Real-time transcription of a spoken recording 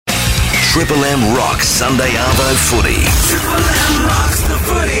Triple M rocks Sunday Arvo footy. Triple M rocks the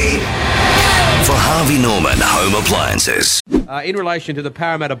footy. For Harvey Norman Home Appliances. In relation to the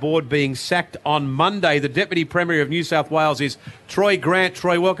Parramatta board being sacked on Monday, the Deputy Premier of New South Wales is Troy Grant.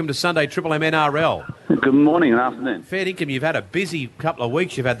 Troy, welcome to Sunday Triple M NRL. Good morning and afternoon. Fair income, you've had a busy couple of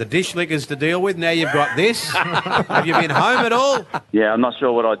weeks. You've had the dish lickers to deal with. Now you've got this. Have you been home at all? Yeah, I'm not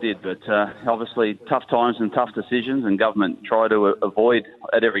sure what I did, but obviously tough times and tough decisions, and government try to avoid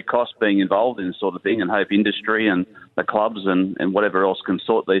at every cost being involved in this sort of thing, and hope industry and the clubs and whatever else can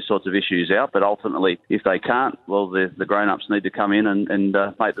sort these sorts of issues out. But ultimately, if they can't, well, the grown-ups need to come in and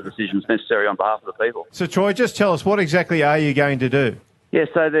make the decisions necessary on behalf of the people. So, Troy, just tell us, what exactly are you going to do? Yeah,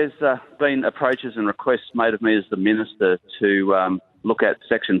 so there's been approaches and requests made of me as the Minister to look at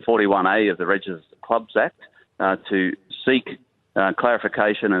Section 41A of the Registered Clubs Act to seek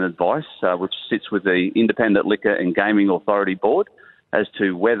clarification and advice, which sits with the Independent Liquor and Gaming Authority Board, as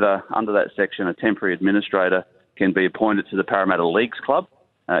to whether, under that section, a temporary administrator can be appointed to the Parramatta Leagues Club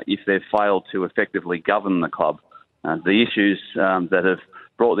if they've failed to effectively govern the club. The issues that have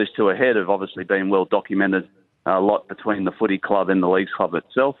brought this to a head have obviously been well documented, a lot between the footy club and the leagues club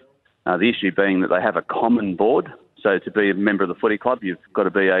itself. The issue being that they have a common board. So to be a member of the footy club, you've got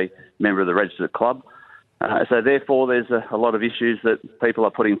to be a member of the registered club. So therefore, there's a lot of issues that people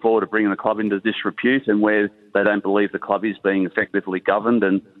are putting forward to bring the club into disrepute, and where they don't believe the club is being effectively governed.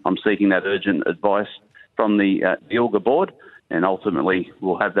 And I'm seeking that urgent advice from the ILGA board, and ultimately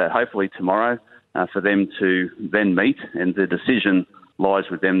we'll have that hopefully tomorrow for them to then meet, and the decision lies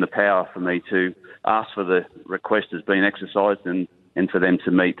with them, the power for me to ask for the request has been exercised and for them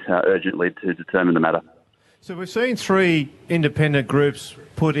to meet urgently to determine the matter. So we've seen three independent groups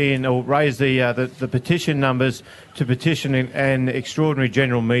put in or raise the petition numbers to petition an extraordinary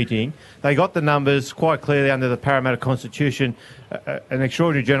general meeting. They got the numbers quite clearly under the Parramatta Constitution. An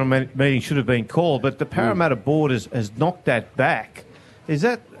extraordinary general meeting should have been called, but the Parramatta board has knocked that back. Is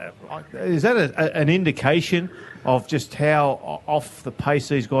that an indication of just how off the pace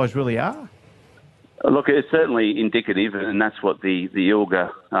these guys really are? Look, it's certainly indicative, and that's what the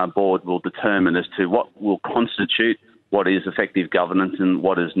ILGA board will determine as to what will constitute what is effective governance and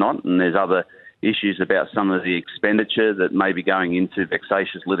what is not. And there's other issues about some of the expenditure that may be going into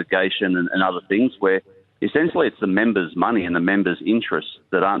vexatious litigation and other things, where essentially it's the members' money and the members' interests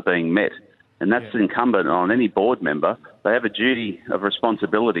that aren't being met. And that's incumbent on any board member. They have a duty of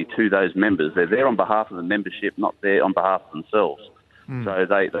responsibility to those members. They're there on behalf of the membership, not there on behalf of themselves. So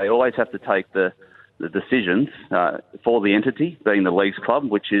they always have to take the decisions for the entity, being the Leagues Club,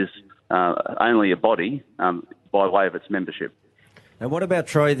 which is only a body by way of its membership. And what about,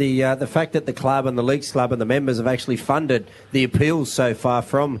 Troy, the fact that the club and the Leagues Club and the members have actually funded the appeals so far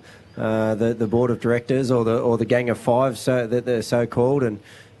from the board of directors or the Gang of Five, so that they're so called, and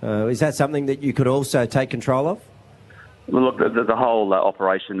is that something that you could also take control of? Well, look, the whole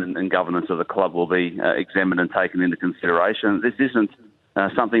operation and governance of the club will be examined and taken into consideration. This isn't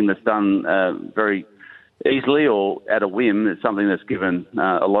something that's done very easily or at a whim. It's something that's given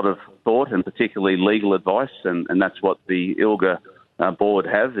a lot of thought and particularly legal advice, and that's what the ILGA board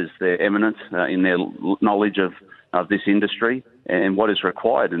have, is their eminence in their knowledge of this industry and what is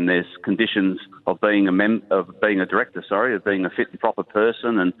required. And there's conditions of being a director, of being a fit and proper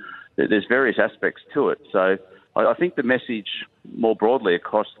person, and there's various aspects to it. So I think the message more broadly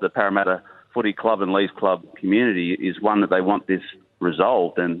across the Parramatta Footy Club and Leagues Club community is one that they want this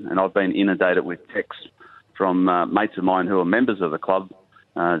resolved, and I've been inundated with texts from mates of mine who are members of the club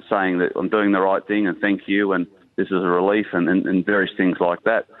saying that I'm doing the right thing and thank you and this is a relief and various things like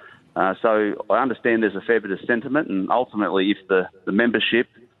that. So I understand there's a fair bit of sentiment, and ultimately if the membership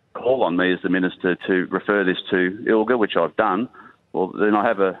call on me as the Minister to refer this to ILGA, which I've done, well, then I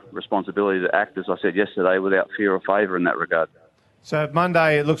have a responsibility to act, as I said yesterday, without fear or favour in that regard. So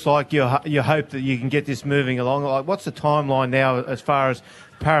Monday, it looks like you hope that you can get this moving along. Like, what's the timeline now as far as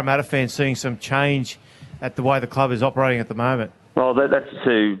Parramatta fans seeing some change at the way the club is operating at the moment? Well, that's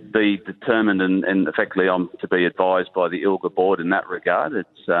to be determined, and effectively I'm to be advised by the ILGA board in that regard.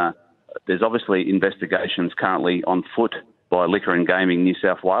 There's obviously investigations currently on foot by Liquor and Gaming New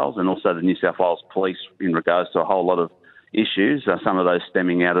South Wales and also the New South Wales Police in regards to a whole lot of issues, some of those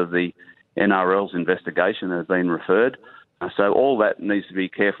stemming out of the NRL's investigation that have been referred. So all that needs to be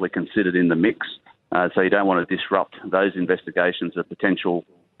carefully considered in the mix. So you don't want to disrupt those investigations of potential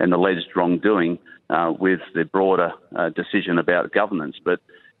and alleged wrongdoing with the broader decision about governance. But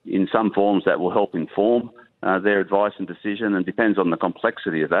in some forms that will help inform their advice and decision, and depends on the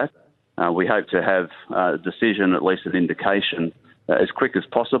complexity of that. We hope to have a decision, at least an indication, as quick as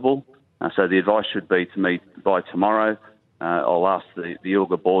possible. So the advice should be to meet by tomorrow, I'll ask the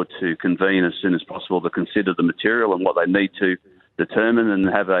ILGA board to convene as soon as possible to consider the material and what they need to determine and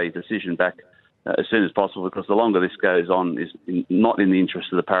have a decision back as soon as possible, because the longer this goes on is not in the interest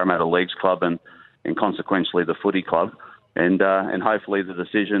of the Parramatta Leagues Club and consequently the footy club. And hopefully the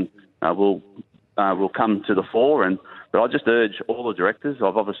decision will come to the fore. But I just urge all the directors.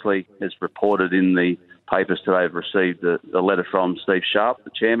 I've obviously, as reported in the papers today, I've received a letter from Steve Sharp,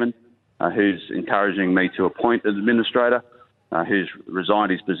 the chairman, who's encouraging me to appoint an administrator, who's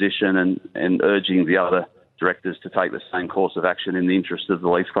resigned his position and urging the other directors to take the same course of action in the interest of the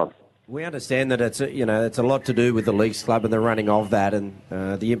Leagues Club. We understand that it's a lot to do with the Leagues Club and the running of that and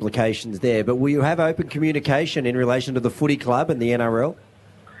the implications there. But will you have open communication in relation to the footy club and the NRL?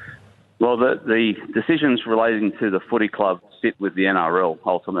 Well, the decisions relating to the footy club sit with the NRL,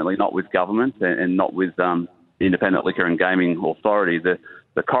 ultimately, not with government and not with the Independent Liquor and Gaming Authority.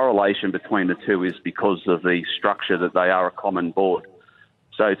 The correlation between the two is because of the structure that they are a common board.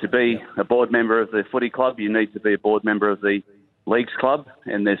 So to be a board member of the footy club, you need to be a board member of the Leagues Club,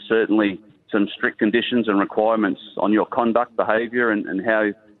 and there's certainly some strict conditions and requirements on your conduct, behaviour and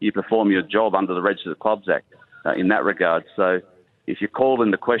how you perform your job under the Registered Clubs Act in that regard. So if you call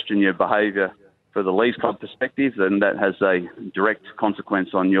into question your behaviour for the Leagues Club perspective, then that has a direct consequence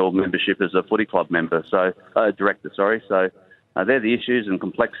on your membership as a footy club member. So director, sorry. So they're the issues and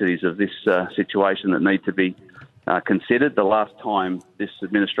complexities of this situation that need to be considered. The last time this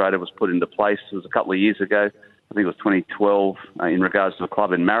administrator was put into place was a couple of years ago. I think it was 2012 in regards to a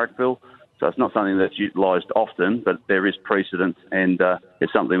club in Marrickville. So it's not something that's utilised often, but there is precedent and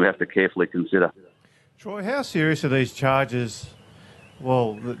it's something we have to carefully consider. Troy, how serious are these charges?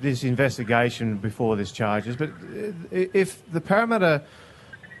 Well, this investigation before this charges, but if the Parramatta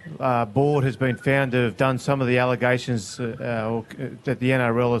board has been found to have done some of the allegations that the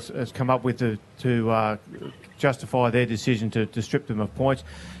NRL has come up with to justify their decision to strip them of points,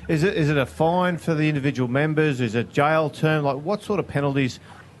 is it a fine for the individual members? Is it jail term? Like, what sort of penalties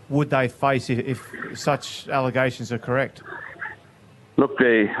would they face if such allegations are correct? Look,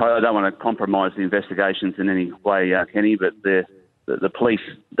 I don't want to compromise the investigations in any way, Kenny, but the police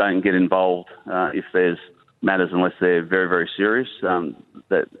don't get involved if there's matters unless they're very, very serious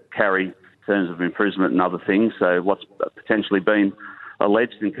that carry terms of imprisonment and other things. So what's potentially been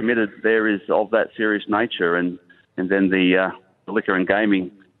alleged and committed there is of that serious nature, and then the liquor and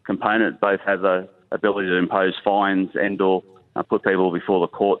gaming component both have the ability to impose fines and or put people before the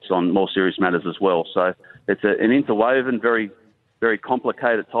courts on more serious matters as well. So it's an interwoven, very, very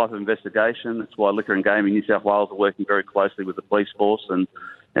complicated type of investigation. That's why Liquor and Gaming New South Wales are working very closely with the police force, and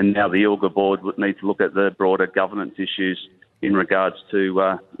now the ILGA board would need to look at the broader governance issues in regards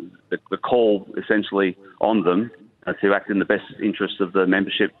to the call essentially on them to act in the best interests of the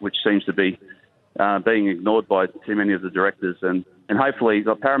membership, which seems to be being ignored by too many of the directors. And hopefully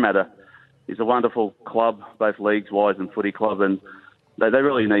Parramatta is a wonderful club, both leagues-wise and footy club, and they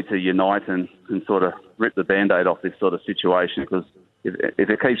really need to unite and sort of rip the Band-Aid off this sort of situation, because if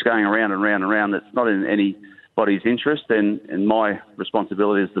it keeps going around and round and round, it's not in anybody's interest. And my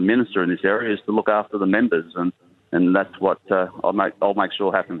responsibility as the minister in this area is to look after the members, and that's what I'll make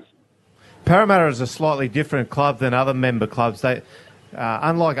sure happens. Parramatta is a slightly different club than other member clubs. They,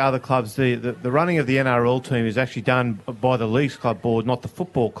 unlike other clubs, the running of the NRL team is actually done by the Leagues Club board, not the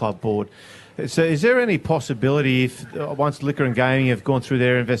Football Club board. So is there any possibility, if once Liquor and Gaming have gone through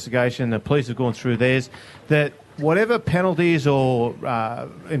their investigation, the police have gone through theirs, that whatever penalties or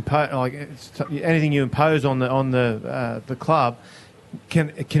anything you impose on the club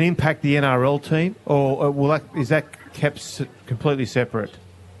can impact the NRL team, or is that kept completely separate?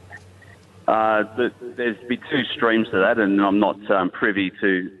 There's be two streams to that, and I'm not privy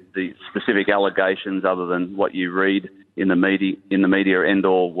to the specific allegations other than what you read in the media and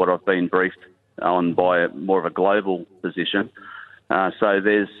or what I've been briefed on by more of a global position. So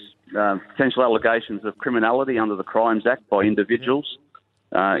there's potential allegations of criminality under the Crimes Act by individuals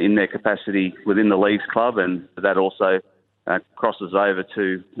in their capacity within the Leagues Club, and that also crosses over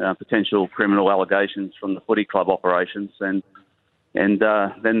to potential criminal allegations from the footy club operations. And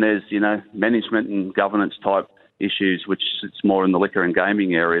then there's, management and governance type issues, which sits more in the liquor and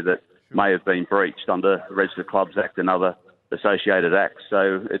gaming area that may have been breached under the Registered Clubs Act and other associated acts.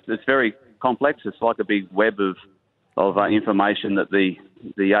 So it's very complex. It's like a big web of information that the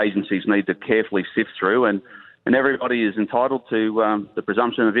agencies need to carefully sift through, and everybody is entitled to the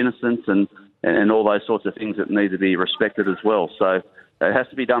presumption of innocence and all those sorts of things that need to be respected as well. So it has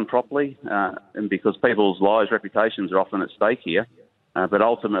to be done properly, and because people's lives, reputations are often at stake here. But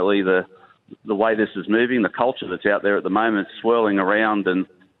ultimately, the way this is moving, the culture that's out there at the moment, swirling around and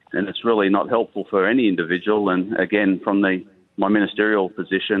and it's really not helpful for any individual. And again, from my ministerial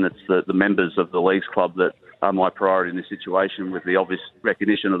position, it's the members of the Leagues Club that are my priority in this situation, with the obvious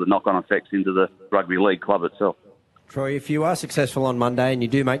recognition of the knock-on effects into the Rugby League club itself. Troy, if you are successful on Monday and you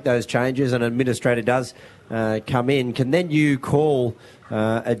do make those changes and an administrator does come in, can then you call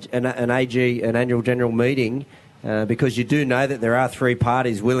an AG, an annual general meeting, because you do know that there are three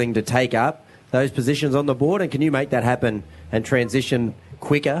parties willing to take up those positions on the board, and can you make that happen and transition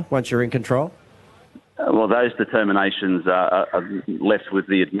quicker once you're in control? Well, those determinations are left with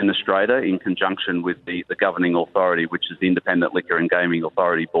the administrator in conjunction with the governing authority, which is the Independent Liquor and Gaming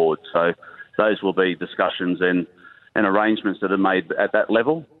Authority Board. So those will be discussions and arrangements that are made at that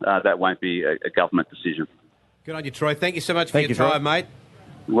level. That won't be a government decision. Good on you, Troy. Thank you so much for your time, mate.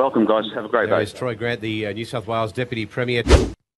 Welcome, guys. Have a great day. There's Troy Grant, the New South Wales Deputy Premier.